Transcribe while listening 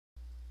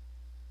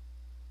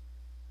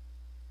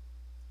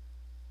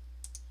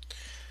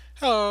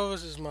Hello,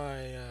 this is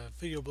my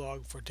video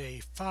blog for day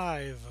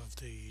 5 of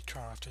the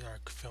Toronto After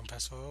Dark Film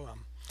Festival.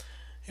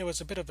 It was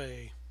a bit of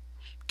a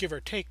give or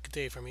take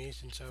day for me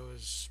since I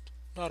was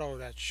not all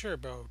that sure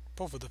about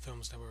both of the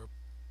films that were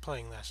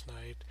playing last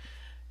night.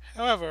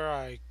 However,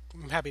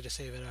 I'm happy to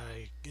say that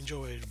I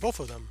enjoyed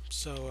both of them.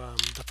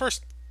 The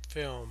first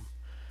film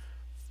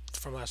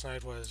from last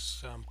night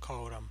was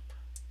called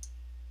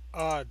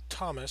Odd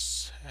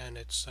Thomas, and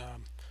it's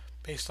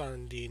based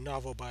on the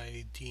novel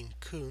by Dean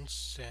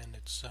Koontz, and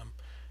it's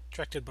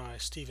directed by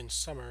Stephen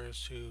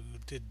Sommers, who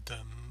did The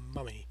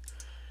Mummy.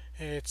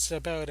 It's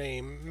about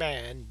a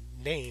man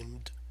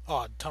named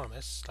Odd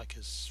Thomas, like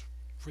his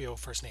real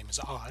first name is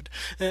Odd,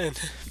 and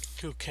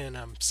who can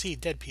see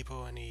dead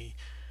people, and he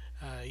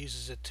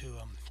uses it to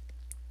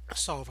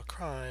solve a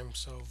crime.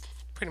 So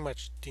pretty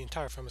much the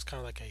entire film is kind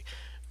of like a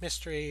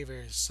mystery.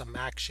 There's some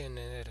action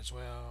in it as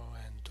well,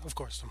 and of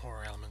course some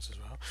horror elements as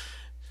well.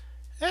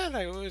 And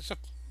it was a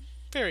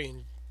very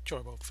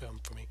enjoyable film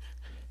for me.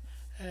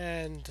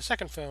 And the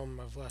second film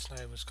of last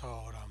night was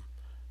called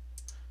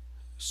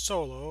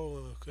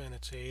Solo, and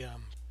it's a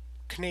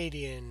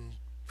Canadian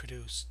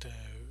produced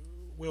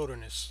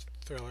wilderness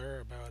thriller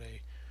about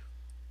a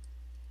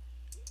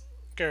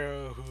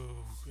girl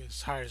who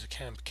is hired as a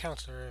camp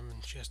counselor,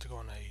 and she has to go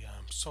on a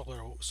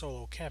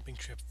solo camping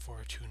trip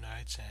for 2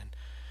 nights, and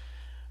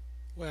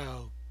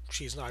well,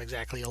 she's not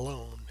exactly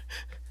alone.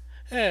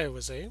 It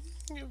was a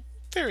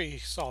very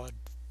solid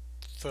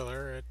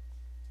thriller. It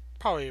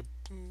probably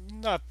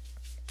not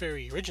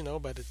very original,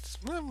 but it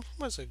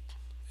was a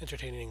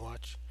entertaining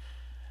watch.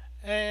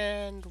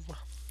 And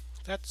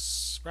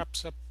that's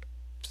wraps up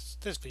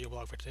this video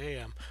blog for today.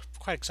 I'm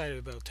quite excited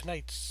about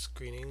tonight's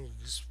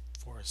screenings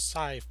for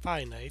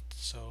Sci-Fi Night,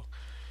 so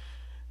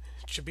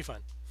it should be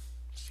fun.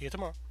 See you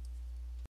tomorrow.